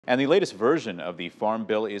And the latest version of the Farm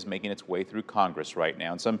Bill is making its way through Congress right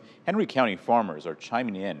now, and some Henry County farmers are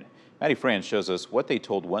chiming in. Maddie Franz shows us what they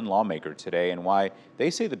told one lawmaker today and why they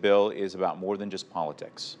say the bill is about more than just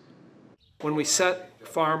politics. When we set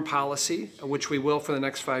farm policy, which we will for the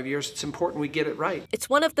next 5 years, it's important we get it right. It's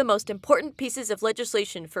one of the most important pieces of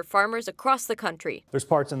legislation for farmers across the country. There's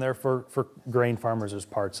parts in there for grain farmers, there's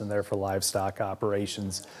parts in there for livestock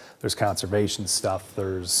operations, there's conservation stuff,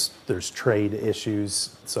 there's trade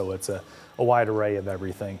issues, so it's a wide array of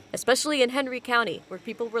everything. Especially in Henry County, where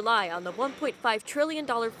people rely on the $1.5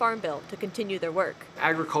 trillion farm bill to continue their work.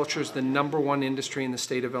 Agriculture is the #1 industry in the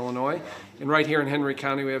state of Illinois, and right here in Henry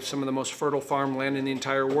County we have some of the most fertile farmland in the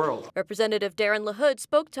entire world. Representative Darin LaHood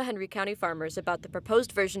spoke to Henry County farmers about the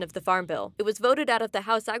proposed version of the farm bill. It was voted out of the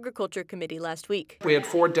House Agriculture Committee last week. We had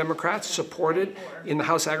 4 Democrats supported in the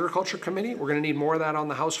House Agriculture Committee. We're going to need more of that on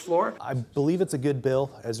the House floor. I believe it's a good bill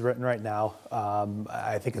as written right now.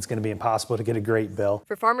 I think it's going to be impossible to get a great bill.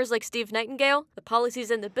 For farmers like Steve Nightingale, the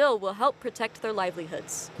policies in the bill will help protect their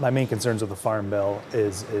livelihoods. My main concerns with the farm bill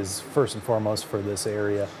is first and foremost for this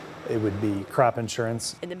area. It would be crop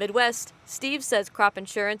insurance. In the Midwest, Steve says crop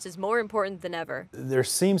insurance is more important than ever. There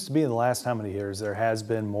seems to be in the last how many years there has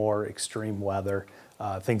been more extreme weather,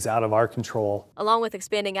 things out of our control. Along with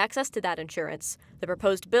expanding access to that insurance, the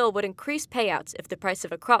proposed bill would increase payouts if the price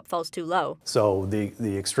of a crop falls too low. So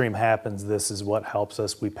the extreme happens, this is what helps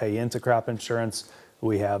us. We pay into crop insurance,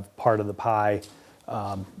 we have part of the pie,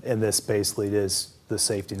 and this basically is the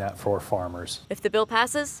safety net for farmers. If the bill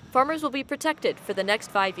passes, farmers will be protected for the next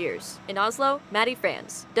 5 years. In Oslo, Maddie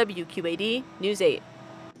Franz, WQAD News 8.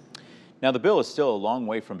 Now, the bill is still a long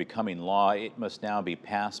way from becoming law. It must now be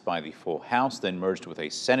passed by the full House, then merged with a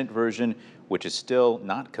Senate version, which is still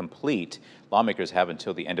not complete. Lawmakers have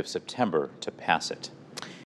until the end of September to pass it.